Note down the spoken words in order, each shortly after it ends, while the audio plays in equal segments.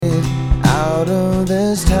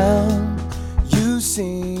this town you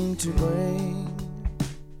seem to bring.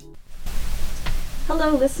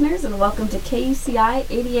 Hello listeners, and welcome to KUCI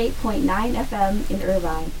 88.9 FM in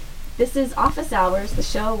Irvine. This is Office Hours, the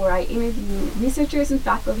show where I interview researchers and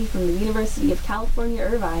faculty from the University of California,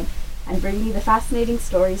 Irvine, and bring you the fascinating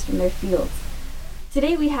stories from their fields.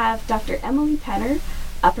 Today we have Dr. Emily Penner,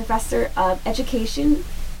 a professor of education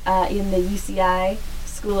in the UCI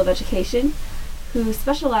School of Education, who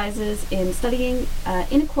specializes in studying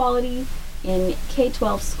inequality in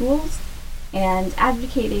K-12 schools and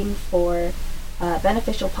advocating for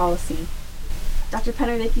beneficial policy. Dr.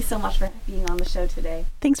 Penner, thank you so much for being on the show today.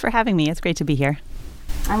 Thanks for having me. It's great to be here.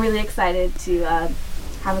 I'm really excited to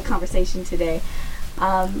have a conversation today.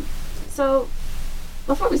 So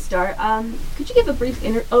before we start, could you give a brief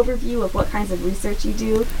overview of what kinds of research you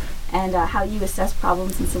do and how you assess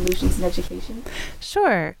problems and solutions in education?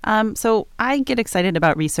 Sure. So I get excited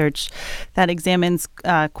about research that examines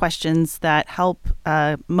questions that help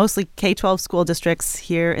mostly K-12 school districts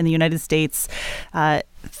here in the United States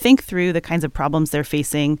think through the kinds of problems they're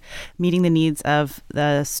facing, meeting the needs of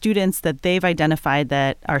the students that they've identified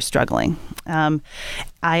that are struggling.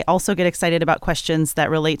 I also get excited about questions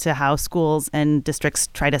that relate to how schools and districts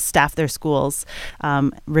try to staff their schools,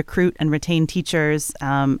 recruit and retain teachers,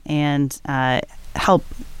 and help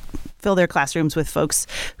fill their classrooms with folks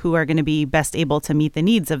who are going to be best able to meet the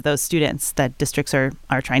needs of those students that districts are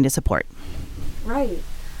trying to support. Right.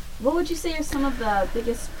 What would you say are some of the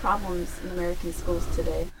biggest problems in American schools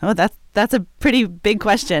today? Oh, that's a pretty big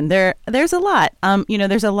question. There's a lot.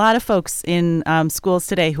 There's a lot of folks in schools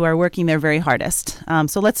today who are working their very hardest.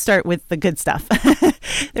 So let's start with the good stuff.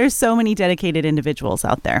 There's so many dedicated individuals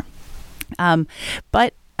out there.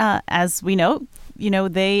 But as we know,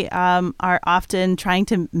 they are often trying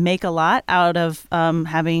to make a lot out of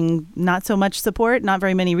having not so much support, not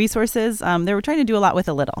very many resources. They were trying to do a lot with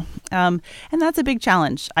a little. And that's a big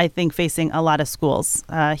challenge, I think, facing a lot of schools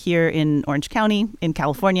here in Orange County, in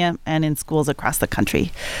California, and in schools across the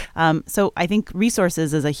country. So I think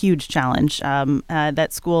resources is a huge challenge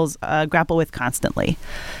that schools grapple with constantly.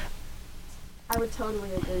 I would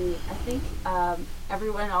totally agree. I think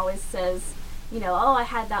everyone always says, I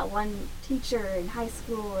had that one teacher in high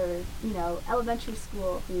school or, elementary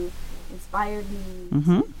school who inspired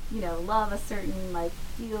me to, love a certain,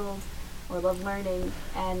 field or love learning,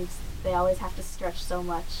 and they always have to stretch so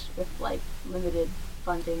much with, limited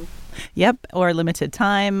funding. Yep, or limited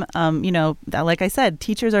time. Like I said,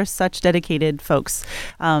 teachers are such dedicated folks,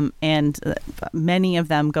 and many of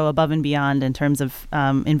them go above and beyond in terms of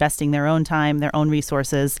investing their own time, their own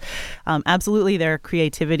resources, absolutely their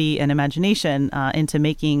creativity and imagination into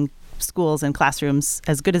making schools and classrooms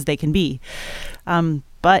as good as they can be.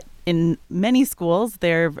 But in many schools,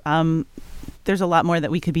 there's a lot more that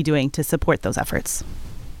we could be doing to support those efforts.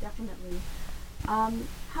 Definitely.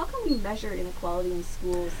 How can we measure inequality in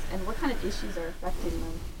schools, and what kind of issues are affecting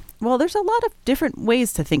them? Well, there's a lot of different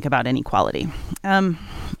ways to think about inequality.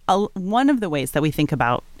 One of the ways that we think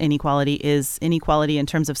about inequality is inequality in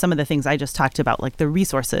terms of some of the things I just talked about, like the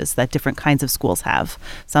resources that different kinds of schools have.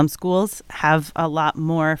 Some schools have a lot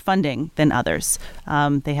more funding than others.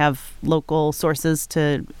 They have local sources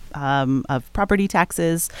of property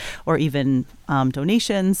taxes or even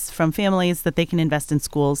donations from families that they can invest in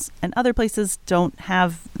schools, and other places don't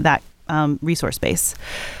have that resource base.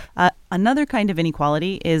 Another kind of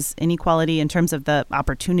inequality is inequality in terms of the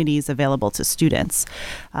opportunities available to students.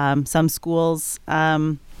 Some schools,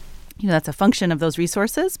 that's a function of those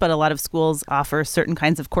resources, but a lot of schools offer certain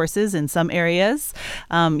kinds of courses in some areas.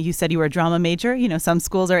 You said you were a drama major. Some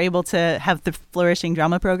schools are able to have the flourishing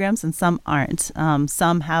drama programs and some aren't.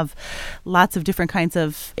 Some have lots of different kinds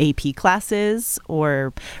of AP classes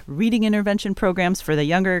or reading intervention programs for the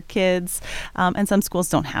younger kids, and some schools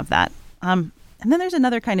don't have that. And then there's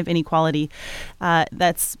another kind of inequality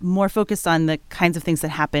that's more focused on the kinds of things that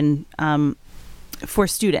happen for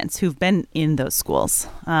students who've been in those schools.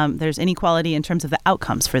 There's inequality in terms of the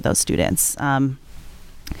outcomes for those students.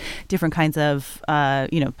 Different kinds of,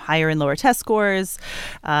 higher and lower test scores,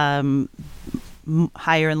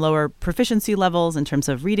 higher and lower proficiency levels in terms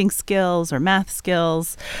of reading skills or math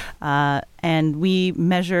skills. And we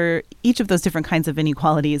measure each of those different kinds of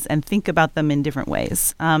inequalities and think about them in different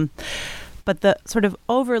ways. But the sort of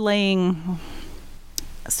overlaying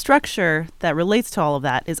structure that relates to all of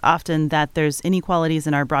that is often that there's inequalities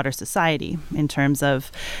in our broader society in terms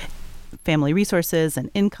of family resources and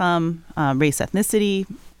income, race, ethnicity,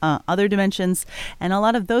 other dimensions. And a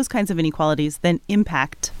lot of those kinds of inequalities then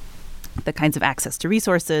impact the kinds of access to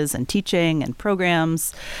resources and teaching and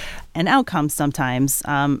programs and outcomes sometimes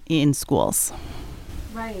in schools.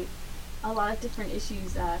 Right. a lot of different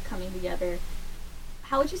issues coming together.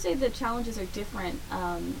 How would you say the challenges are different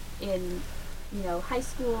in, high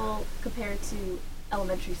school compared to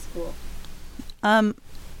elementary school?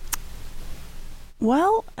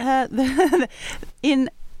 Well, in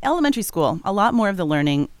elementary school, a lot more of the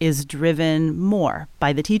learning is driven more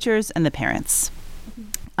by the teachers and the parents.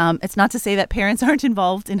 It's not to say that parents aren't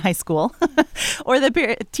involved in high school, or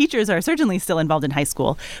the teachers are certainly still involved in high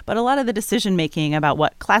school, but a lot of the decision making about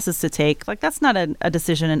what classes to take, that's not a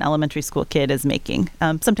decision an elementary school kid is making.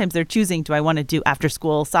 Sometimes they're choosing, do I want to do after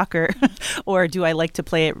school soccer, or do I like to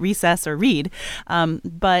play at recess or read?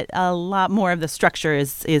 But a lot more of the structure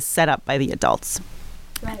is set up by the adults.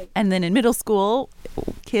 Right. And then in middle school,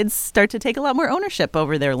 kids start to take a lot more ownership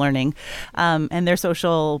over their learning and their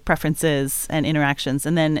social preferences and interactions.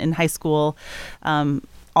 And then in high school,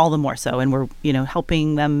 all the more so. And we're,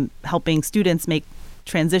 helping students make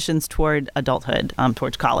transitions toward adulthood,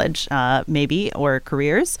 towards college, maybe, or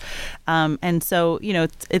careers. And so,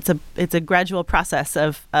 it's a gradual process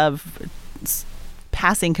of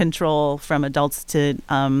passing control from adults to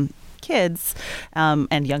kids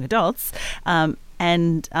and young adults.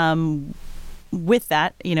 And with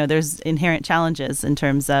that, there's inherent challenges in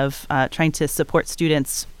terms of trying to support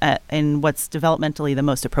students in what's developmentally the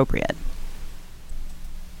most appropriate.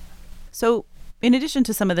 So in addition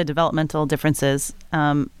to some of the developmental differences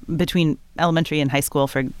between elementary and high school,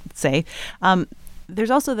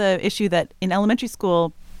 there's also the issue that in elementary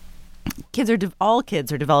school, all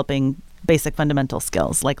kids are developing basic fundamental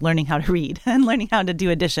skills like learning how to read and learning how to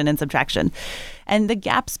do addition and subtraction. And the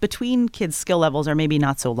gaps between kids' skill levels are maybe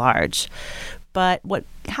not so large. But what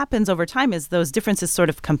happens over time is those differences sort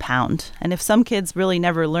of compound. And if some kids really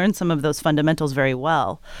never learn some of those fundamentals very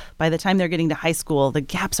well, by the time they're getting to high school, the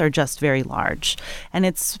gaps are just very large. And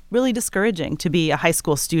it's really discouraging to be a high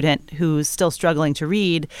school student who's still struggling to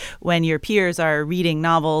read when your peers are reading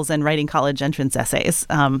novels and writing college entrance essays.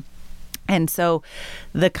 And so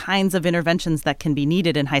the kinds of interventions that can be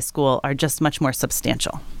needed in high school are just much more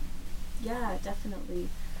substantial. Yeah, definitely.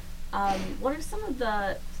 What are some of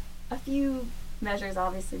a few measures?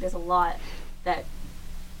 Obviously, there's a lot that,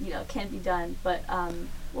 can be done, but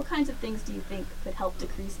what kinds of things do you think could help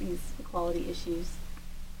decrease these equality issues?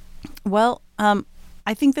 Well,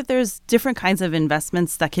 I think that there's different kinds of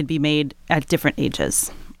investments that could be made at different ages.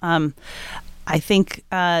 I think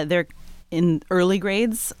in early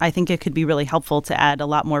grades, I think it could be really helpful to add a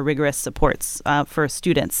lot more rigorous supports for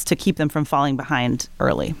students to keep them from falling behind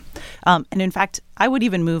early. And in fact, I would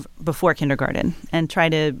even move before kindergarten and try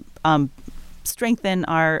to strengthen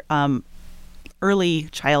our early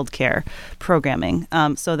child care programming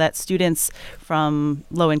so that students from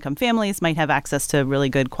low-income families might have access to really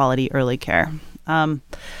good quality early care.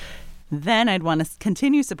 Then I'd want to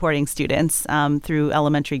continue supporting students through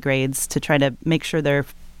elementary grades to try to make sure their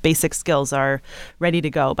basic skills are ready to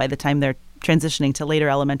go by the time they're transitioning to later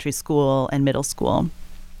elementary school and middle school.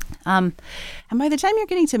 And by the time you're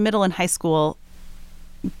getting to middle and high school,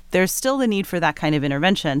 there's still the need for that kind of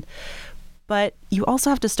intervention. But you also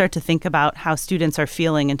have to start to think about how students are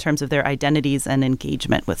feeling in terms of their identities and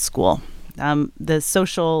engagement with school. The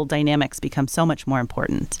social dynamics become so much more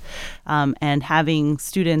important. And having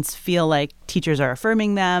students feel like teachers are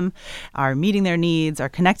affirming them, are meeting their needs, are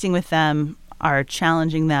connecting with them, are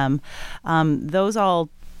challenging them. Those are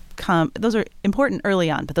important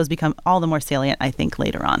early on, but those become all the more salient, I think,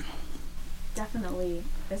 later on. Definitely.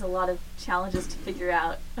 There's a lot of challenges to figure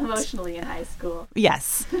out emotionally in high school.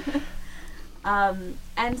 Yes.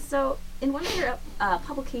 And so in one of your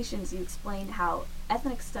publications, you explained how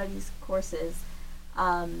ethnic studies courses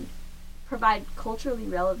provide culturally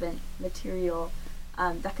relevant material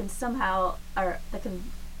that can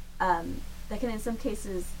in some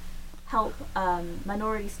cases help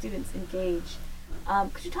minority students engage.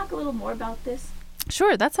 Could you talk a little more about this?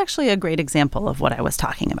 Sure. That's actually a great example of what I was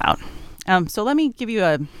talking about. So let me give you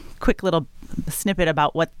a quick little snippet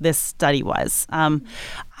about what this study was.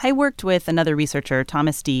 I worked with another researcher,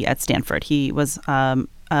 Thomas D. at Stanford. He was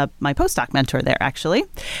my postdoc mentor there, actually.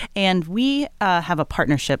 And we have a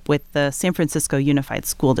partnership with the San Francisco Unified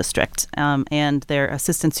School District and their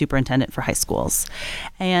assistant superintendent for high schools.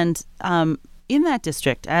 And in that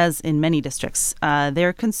district, as in many districts,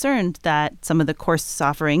 they're concerned that some of the course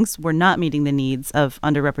offerings were not meeting the needs of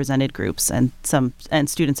underrepresented groups and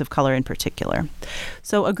students of color in particular.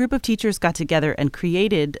 So a group of teachers got together and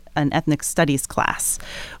created an ethnic studies class,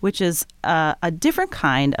 which is a different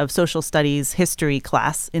kind of social studies history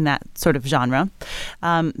class in that sort of genre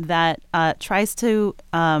that tries to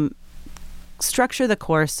structure the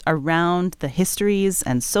course around the histories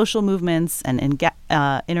and social movements and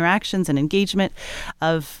interactions and engagement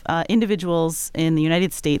of individuals in the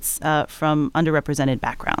United States from underrepresented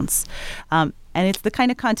backgrounds. And it's the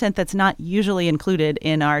kind of content that's not usually included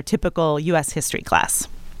in our typical U.S. history class.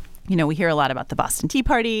 You know, we hear a lot about the Boston Tea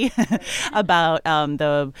Party, about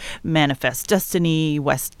the Manifest Destiny,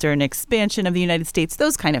 Western expansion of the United States,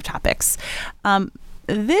 those kind of topics.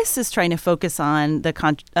 This is trying to focus on the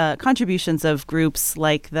contributions of groups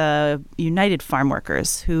like the United Farm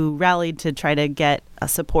Workers, who rallied to try to get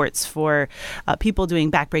supports for people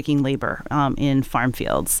doing backbreaking labor in farm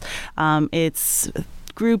fields. It's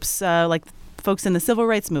groups like folks in the civil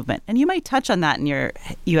rights movement. And you might touch on that in your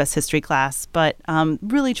U.S. history class, but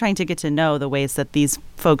really trying to get to know the ways that these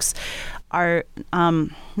folks are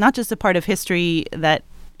not just a part of history that,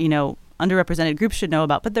 you know, underrepresented groups should know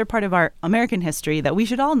about, but they're part of our American history that we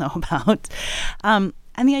should all know about. And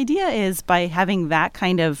the idea is by having that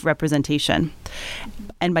kind of representation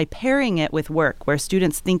and by pairing it with work where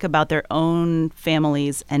students think about their own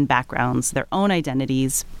families and backgrounds, their own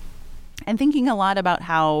identities, and thinking a lot about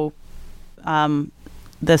how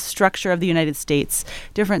the structure of the United States,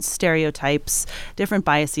 different stereotypes, different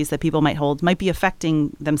biases that people might hold might be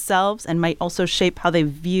affecting themselves and might also shape how they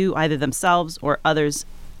view either themselves or others,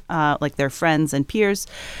 like their friends and peers.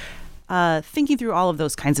 Thinking through all of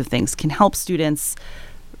those kinds of things can help students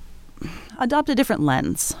adopt a different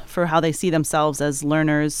lens for how they see themselves as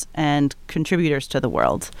learners and contributors to the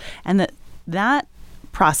world. And that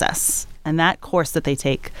process and that course that they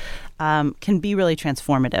take can be really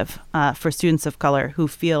transformative for students of color who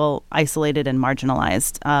feel isolated and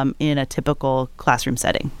marginalized in a typical classroom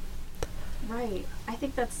setting. Right. I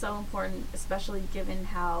think that's so important, especially given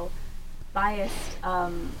how biased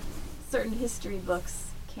certain history books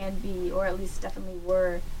can be, or at least definitely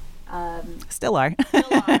were. Still are.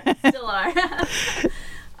 Still are.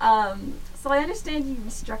 So I understand you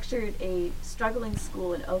restructured a struggling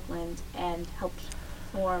school in Oakland and helped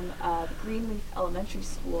form Greenleaf Elementary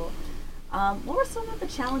School. What were some of the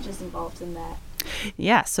challenges involved in that?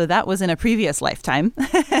 Yeah, so that was in a previous lifetime.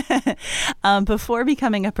 Before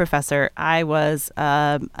becoming a professor, I was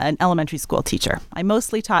an elementary school teacher. I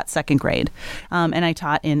mostly taught second grade, and I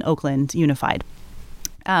taught in Oakland Unified.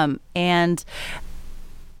 And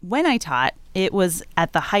when I taught, it was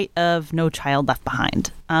at the height of No Child Left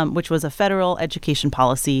Behind, which was a federal education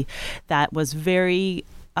policy that was very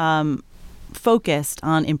focused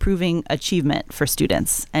on improving achievement for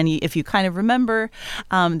students. And if you kind of remember,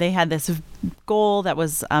 they had this goal that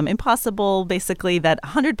was impossible, basically, that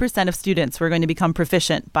 100% of students were going to become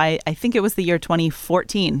proficient by, I think it was the year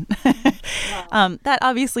 2014. Wow. That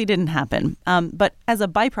obviously didn't happen. But as a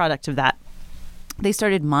byproduct of that, they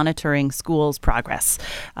started monitoring schools' progress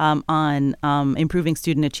on improving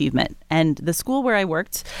student achievement. And the school where I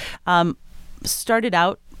worked started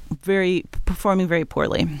out performing very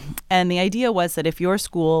poorly. And the idea was that if your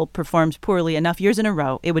school performed poorly enough years in a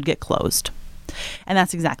row, it would get closed. And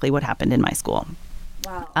that's exactly what happened in my school.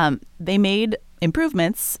 Wow. They made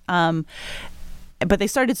improvements, but they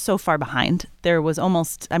started so far behind. There was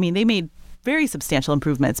they made very substantial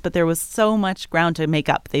improvements, but there was so much ground to make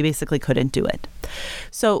up. They basically couldn't do it.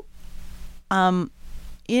 So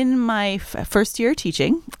in my first year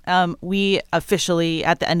teaching, we officially,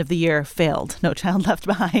 at the end of the year, failed No Child Left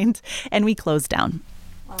Behind, and we closed down.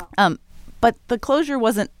 Wow. But the closure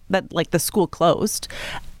wasn't that, like, the school closed.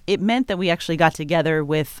 It meant that we actually got together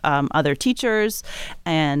with other teachers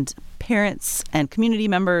and parents and community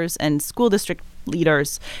members and school district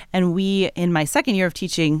leaders, and we, in my second year of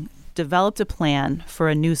teaching, developed a plan for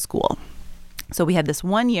a new school. So we had this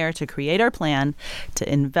 1 year to create our plan, to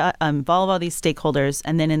involve all these stakeholders,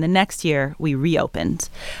 and then in the next year, we reopened.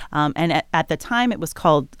 And at the time, it was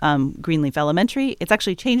called Greenleaf Elementary. It's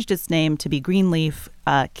actually changed its name to be Greenleaf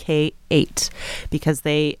K-8 because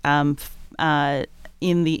they,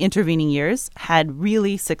 in the intervening years, had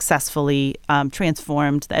really successfully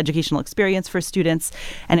transformed the educational experience for students,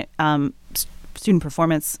 and student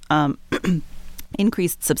performance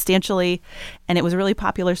increased substantially, and it was a really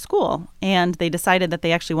popular school. And they decided that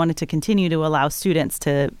they actually wanted to continue to allow students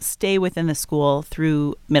to stay within the school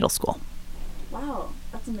through middle school. Wow,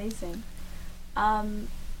 that's amazing.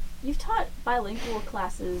 You've taught bilingual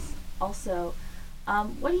classes also.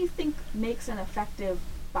 What do you think makes an effective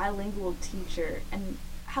bilingual teacher, and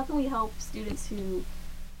how can we help students who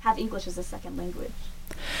have English as a second language?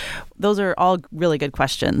 Those are all really good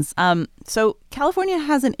questions. So California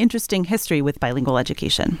has an interesting history with bilingual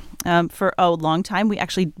education. For a long time, we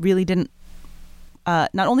actually really didn't,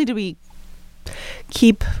 not only did we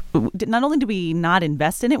not only do we not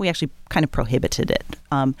invest in it, we actually kind of prohibited it.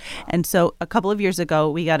 And so a couple of years ago,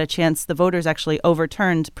 we got a chance, the voters actually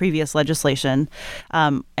overturned previous legislation,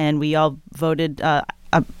 and we all voted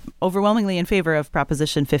overwhelmingly in favor of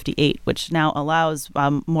Proposition 58, which now allows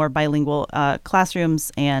more bilingual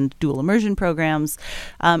classrooms and dual immersion programs.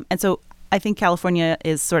 And so I think California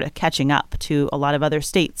is sort of catching up to a lot of other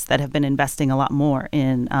states that have been investing a lot more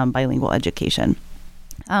in bilingual education.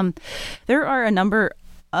 There are a number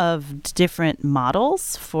of different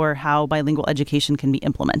models for how bilingual education can be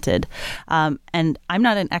implemented. And I'm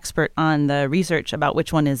not an expert on the research about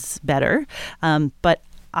which one is better, but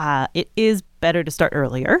it is better to start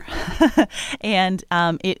earlier. And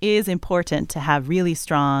it is important to have really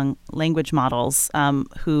strong language models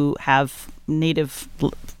who have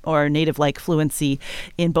native-like fluency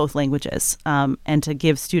in both languages, and to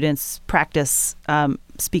give students practice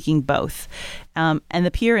speaking both. And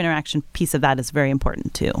the peer interaction piece of that is very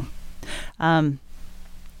important too.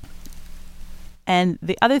 And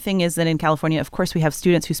the other thing is that in California, of course, we have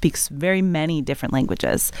students who speak very many different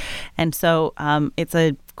languages. And so it's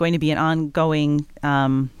going to be an ongoing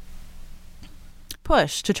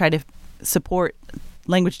push to try to support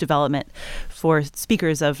language development for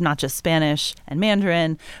speakers of not just Spanish and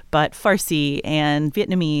Mandarin, but Farsi and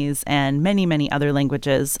Vietnamese and many, many other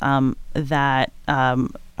languages that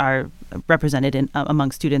are represented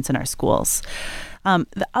among students in our schools.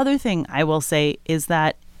 The other thing I will say is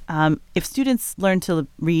that if students learn to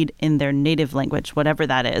read in their native language, whatever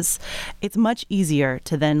that is, it's much easier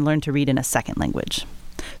to then learn to read in a second language.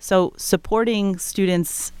 So supporting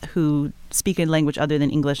students who speak a language other than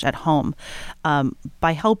English at home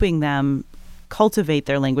by helping them cultivate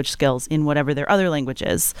their language skills in whatever their other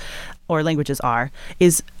languages or languages are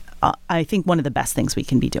is, I think, one of the best things we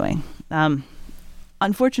can be doing.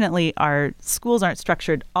 Unfortunately, our schools aren't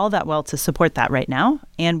structured all that well to support that right now,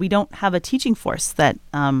 and we don't have a teaching force that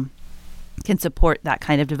can support that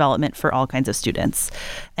kind of development for all kinds of students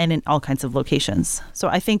and in all kinds of locations. So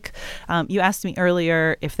I think you asked me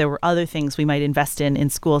earlier if there were other things we might invest in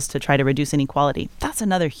schools to try to reduce inequality. That's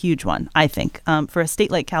another huge one, I think. For a state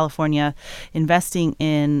like California, investing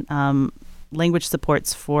in language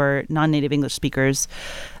supports for non-native English speakers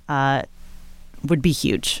would be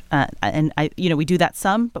huge. And we do that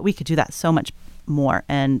some, but we could do that so much more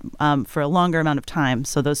and for a longer amount of time,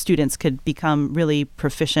 so those students could become really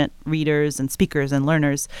proficient readers and speakers and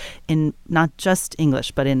learners in not just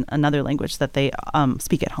English, but in another language that they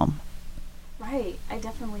speak at home. Right. I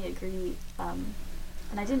definitely agree. And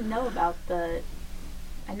I didn't know about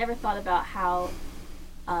I never thought about how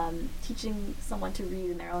teaching someone to read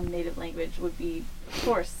in their own native language would be, of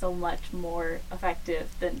course, so much more effective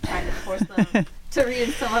than trying to force them to read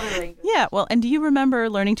in some other language. Yeah, well, and do you remember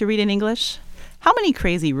learning to read in English? How many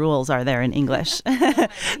crazy rules are there in English?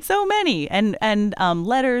 So many. And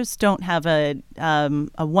letters don't have a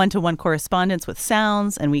one-to-one correspondence with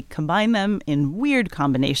sounds, and we combine them in weird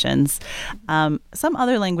combinations. Some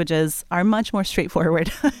other languages are much more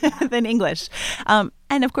straightforward than English. And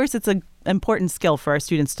of course, it's an important skill for our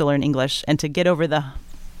students to learn English and to get over the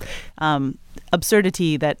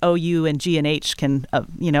absurdity that O, U, and G and H can,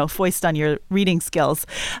 foist on your reading skills.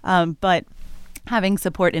 But having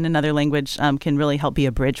support in another language can really help be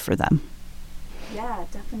a bridge for them. Yeah,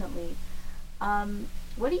 definitely.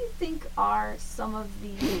 What do you think are some of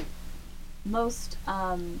the most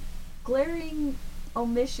glaring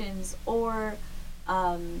omissions or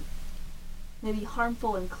maybe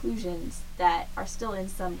harmful inclusions that are still in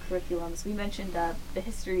some curriculums? We mentioned the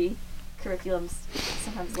history curriculums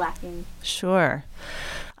sometimes lacking. Sure.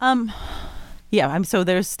 So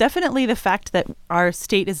there's definitely the fact that our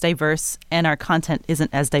state is diverse and our content isn't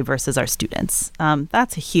as diverse as our students.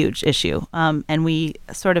 That's a huge issue. And we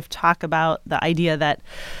sort of talk about the idea that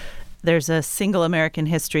there's a single American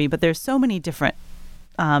history, but there's so many different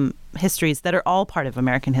histories that are all part of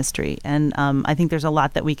American history. And I think there's a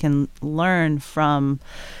lot that we can learn from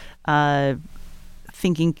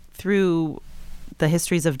thinking through the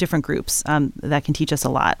histories of different groups that can teach us a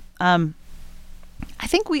lot. I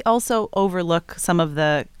think we also overlook some of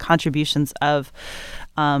the contributions of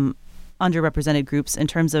underrepresented groups in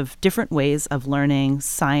terms of different ways of learning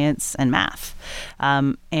science and math.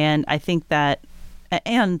 And I think that,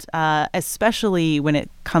 especially when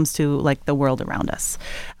it comes to like the world around us,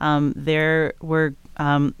 there were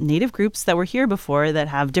Native groups that were here before that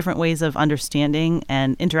have different ways of understanding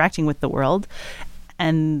and interacting with the world.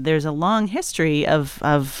 And there's a long history of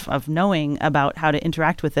knowing about how to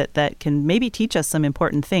interact with it that can maybe teach us some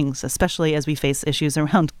important things, especially as we face issues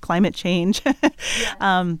around climate change.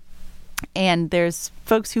 Yes. And there's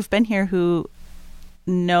folks who've been here who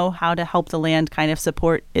know how to help the land kind of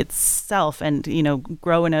support itself and,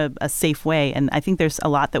 grow in a safe way. And I think there's a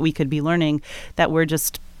lot that we could be learning that we're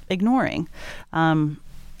just ignoring.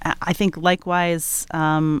 I think likewise,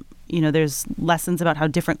 there's lessons about how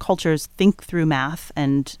different cultures think through math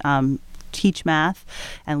and teach math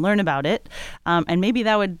and learn about it. And maybe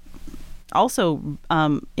that would also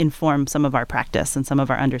inform some of our practice and some of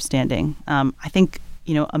our understanding. I think,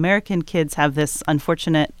 American kids have this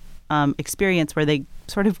unfortunate experience where they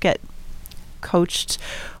sort of get coached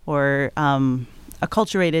or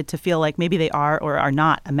acculturated to feel like maybe they are or are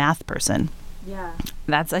not a math person. Yeah.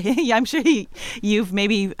 I'm sure you've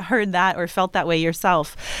maybe heard that or felt that way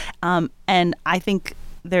yourself. And I think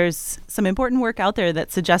there's some important work out there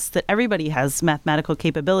that suggests that everybody has mathematical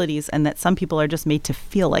capabilities and that some people are just made to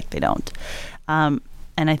feel like they don't. And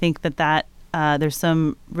I think that there's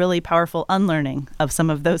some really powerful unlearning of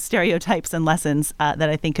some of those stereotypes and lessons that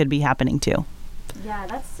I think could be happening too. Yeah,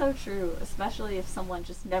 that's so true, especially if someone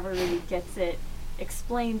just never really gets it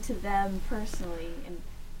explained to them personally. And,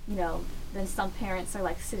 then some parents are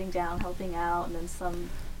like sitting down helping out, and then some,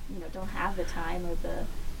 don't have the time or the,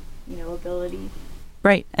 ability.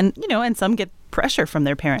 Right. And, and some get pressure from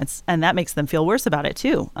their parents, and that makes them feel worse about it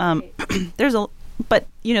too. Right.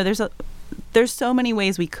 There's so many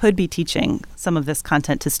ways we could be teaching some of this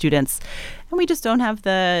content to students, and we just don't have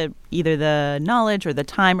either the knowledge or the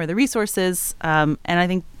time or the resources. And I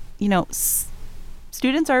think,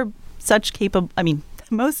 students are such capable.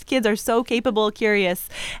 Most kids are so capable, curious,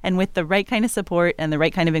 and with the right kind of support and the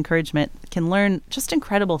right kind of encouragement can learn just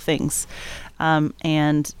incredible things.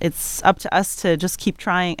 And it's up to us to just keep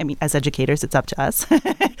trying. As educators, it's up to us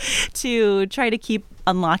to try to keep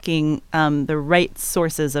unlocking the right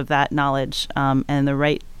sources of that knowledge and the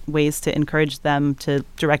right ways to encourage them to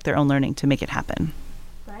direct their own learning to make it happen.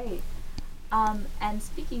 Right. And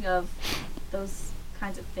speaking of those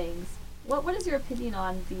kinds of things, what is your opinion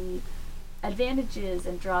on the advantages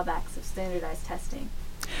and drawbacks of standardized testing?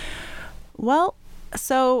 Well,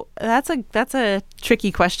 so that's a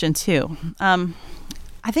tricky question too.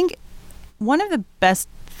 I think one of the best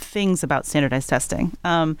things about standardized testing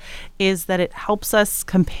is that it helps us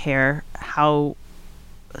compare how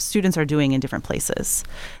students are doing in different places,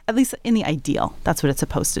 at least in the ideal. That's what it's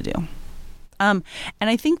supposed to do. And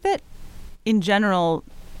I think that in general,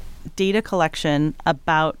 data collection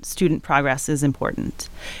about student progress is important.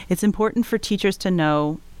 It's important for teachers to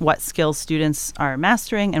know what skills students are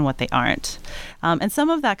mastering and what they aren't. And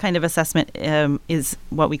some of that kind of assessment is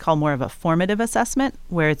what we call more of a formative assessment,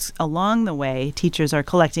 where it's along the way teachers are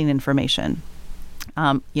collecting information.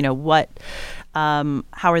 How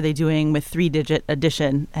are they doing with 3-digit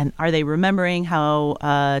addition, and are they remembering how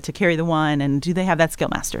to carry the one, and do they have that skill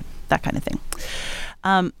mastered? That kind of thing.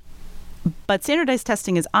 But standardized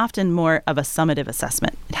testing is often more of a summative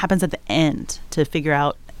assessment. It happens at the end to figure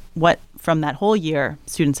out what from that whole year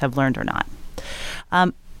students have learned or not.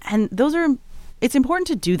 And it's important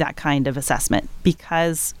to do that kind of assessment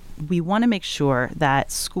because we want to make sure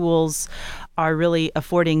that schools are really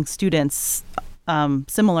affording students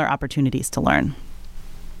similar opportunities to learn.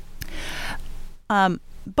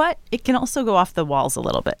 But it can also go off the rails a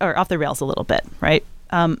little bit, right?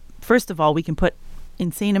 First of all, we can put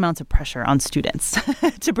insane amounts of pressure on students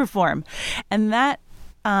to perform. And that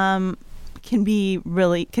can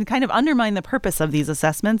kind of undermine the purpose of these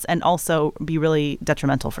assessments and also be really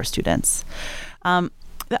detrimental for students. The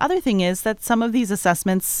other thing is that some of these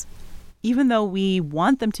assessments, even though we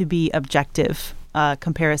want them to be objective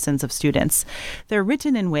comparisons of students, they're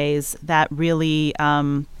written in ways that really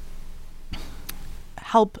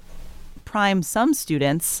help prime some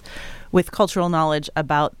students with cultural knowledge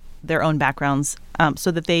about their own backgrounds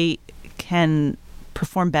so that they can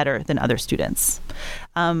perform better than other students.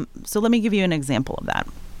 So let me give you an example of that.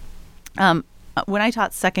 When I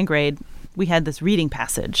taught second grade, we had this reading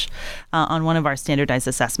passage on one of our standardized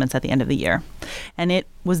assessments at the end of the year. And it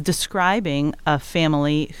was describing a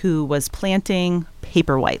family who was planting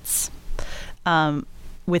paper whites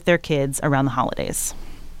with their kids around the holidays.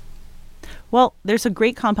 Well, there's a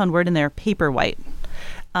great compound word in there, paper white.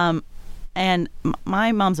 And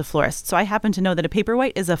my mom's a florist, so I happen to know that a paper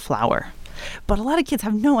white is a flower. But a lot of kids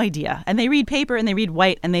have no idea. And they read paper and they read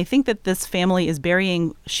white, and they think that this family is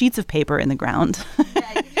burying sheets of paper in the ground.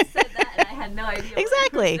 Yeah, you just said that, and I had no idea.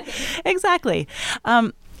 Exactly.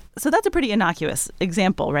 So that's a pretty innocuous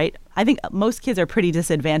example, right? I think most kids are pretty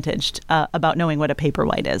disadvantaged about knowing what a paper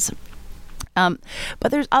white is. But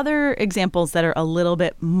there's other examples that are a little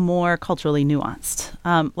bit more culturally nuanced,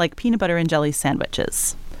 like peanut butter and jelly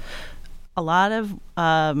sandwiches. A lot of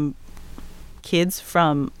kids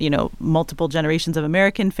from, multiple generations of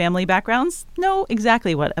American family backgrounds know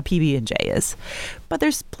exactly what a PB&J is. But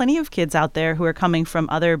there's plenty of kids out there who are coming from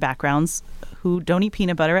other backgrounds who don't eat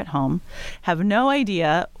peanut butter at home, have no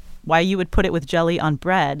idea why you would put it with jelly on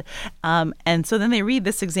bread. And so then they read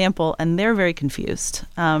this example and they're very confused.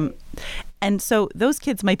 And so those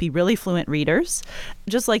kids might be really fluent readers,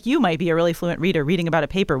 just like you might be a really fluent reader reading about a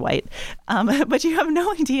paperweight, but you have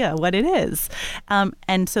no idea what it is.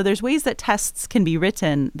 And so there's ways that tests can be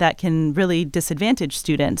written that can really disadvantage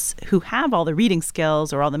students who have all the reading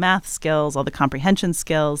skills or all the math skills, all the comprehension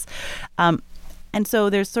skills. And so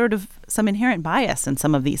there's sort of some inherent bias in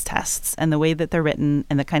some of these tests and the way that they're written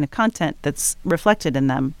and the kind of content that's reflected in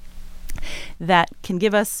them that can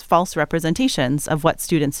give us false representations of what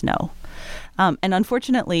students know. And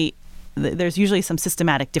unfortunately, there's usually some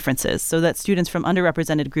systematic differences so that students from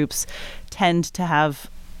underrepresented groups tend to have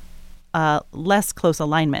less close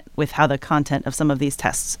alignment with how the content of some of these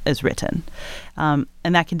tests is written. And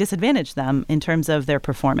that can disadvantage them in terms of their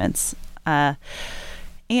performance.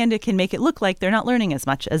 And it can make it look like they're not learning as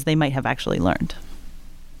much as they might have actually learned.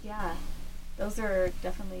 Yeah, those are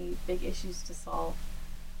definitely big issues to solve.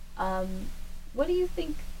 What do you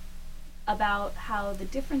think about how the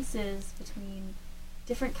differences between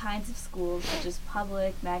different kinds of schools, such as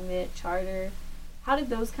public, magnet, charter, how did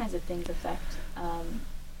those kinds of things affect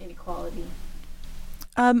inequality?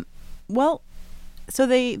 Well, so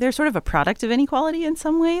they're sort of a product of inequality in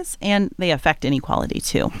some ways, and they affect inequality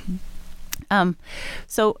too.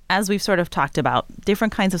 So as we've sort of talked about,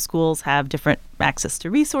 different kinds of schools have different access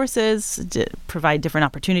to resources, provide different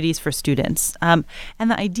opportunities for students. And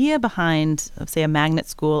the idea behind, say, a magnet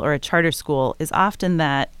school or a charter school is often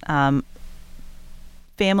that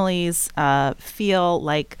families feel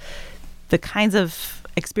like the kinds of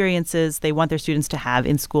experiences they want their students to have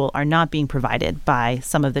in school are not being provided by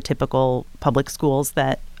some of the typical public schools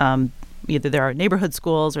that either there are neighborhood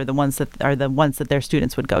schools or the ones that their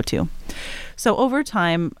students would go to. So over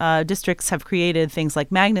time, districts have created things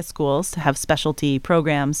like magnet schools to have specialty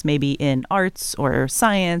programs, maybe in arts or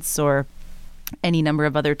science or any number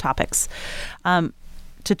of other topics,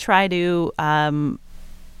 to try to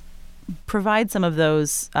provide some of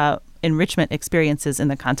those enrichment experiences in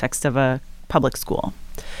the context of a public school.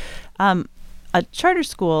 A charter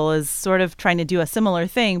school is sort of trying to do a similar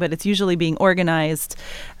thing, but it's usually being organized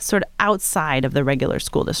sort of outside of the regular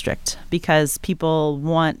school district because people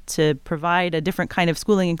want to provide a different kind of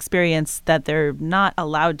schooling experience that they're not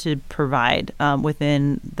allowed to provide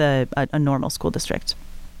within a normal school district.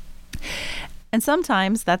 And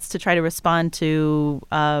sometimes that's to try to respond to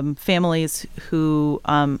families who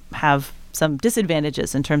have some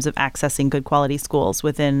disadvantages in terms of accessing good quality schools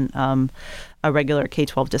within a regular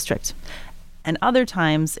K-12 district. And other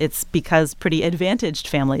times it's because pretty advantaged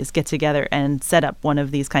families get together and set up one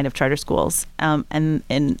of these kind of charter schools. And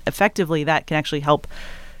effectively that can actually help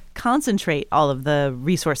concentrate all of the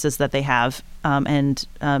resources that they have and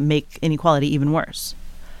make inequality even worse.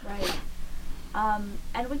 Right.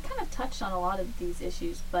 And we kind of touched on a lot of these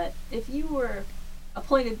issues, but if you were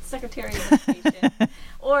appointed Secretary of Education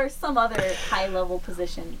or some other high-level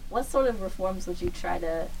position, what sort of reforms would you try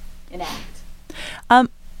to enact?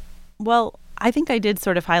 Well, I think I did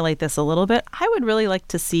sort of highlight this a little bit. I would really like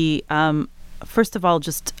to see, first of all,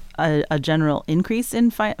 just a general increase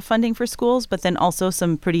in funding for schools, but then also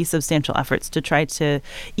some pretty substantial efforts to try to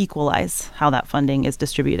equalize how that funding is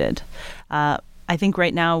distributed. I think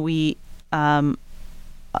right now we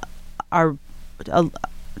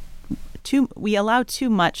we allow too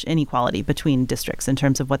much inequality between districts in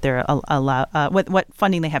terms of what they're what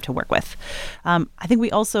funding they have to work with. I think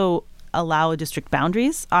we also allow district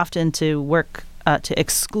boundaries often to work to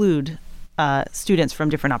exclude students from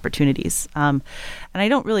different opportunities. And I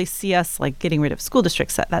don't really see us like getting rid of school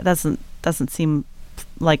districts. That doesn't seem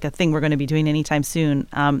like a thing we're going to be doing anytime soon.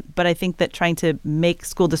 But I think that trying to make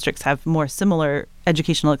school districts have more similar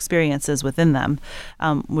educational experiences within them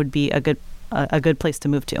would be a good place to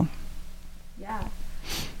move to. Yeah.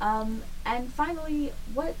 And finally,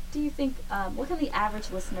 what do you think, what can the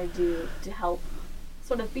average listener do to help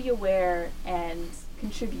sort of be aware and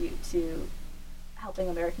contribute to helping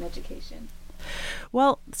American education?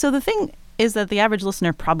 Well, so the thing is that the average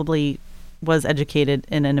listener probably was educated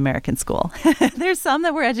in an American school. There's some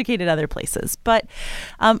that were educated other places, but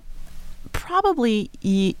probably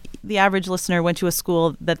the average listener went to a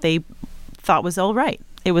school that they thought was all right.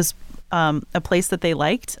 It was a place that they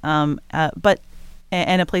liked, and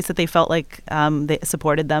a place that they felt like they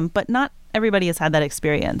supported them, but not everybody has had that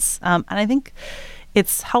experience. And I think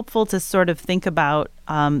it's helpful to sort of think about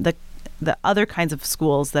the other kinds of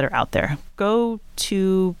schools that are out there. Go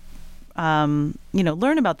to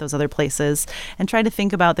learn about those other places and try to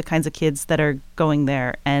think about the kinds of kids that are going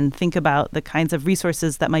there and think about the kinds of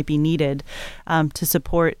resources that might be needed to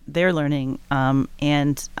support their learning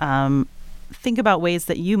and think about ways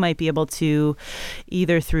that you might be able to,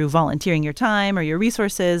 either through volunteering your time or your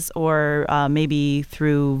resources, or maybe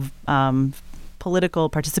through political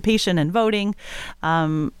participation and voting,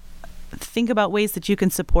 think about ways that you can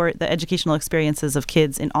support the educational experiences of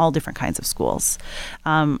kids in all different kinds of schools.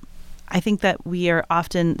 I think that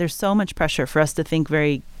there's so much pressure for us to think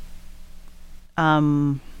in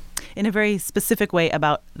a very specific way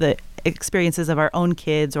about the experiences of our own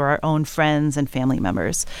kids or our own friends and family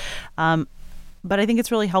members. But I think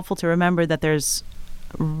it's really helpful to remember that there's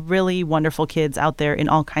really wonderful kids out there in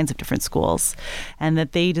all kinds of different schools, and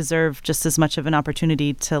that they deserve just as much of an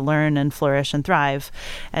opportunity to learn and flourish and thrive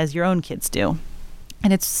as your own kids do.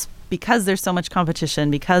 And it's because there's so much competition,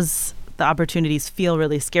 because the opportunities feel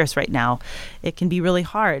really scarce right now, it can be really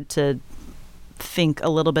hard to think a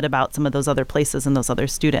little bit about some of those other places and those other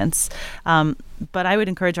students. But I would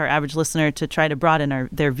encourage our average listener to try to broaden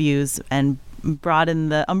their views and broaden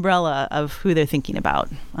the umbrella of who they're thinking about.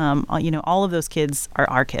 All of those kids are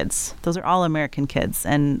our kids. Those are all American kids.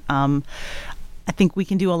 And I think we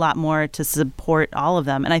can do a lot more to support all of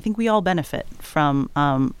them. And I think we all benefit from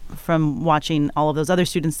watching all of those other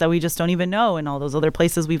students that we just don't even know in all those other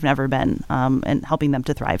places we've never been, and helping them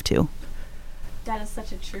to thrive too. That is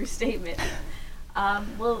such a true statement.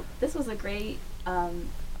 Well, this was a great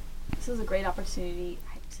opportunity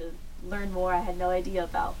to learn more. I had no idea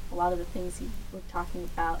about a lot of the things you were talking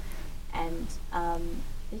about, and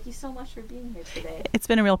thank you so much for being here today. It's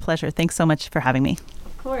been a real pleasure. Thanks so much for having me.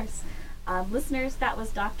 Of course. Listeners, that was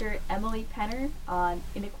Dr. Emily Penner on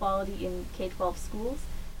inequality in K-12 schools.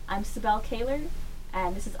 I'm Sibel Kaler,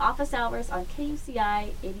 and this is Office Hours on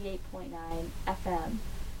KUCI 88.9 FM.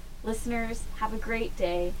 Listeners, have a great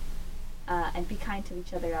day, and be kind to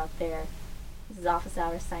each other out there. This is Office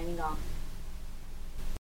Hours signing off.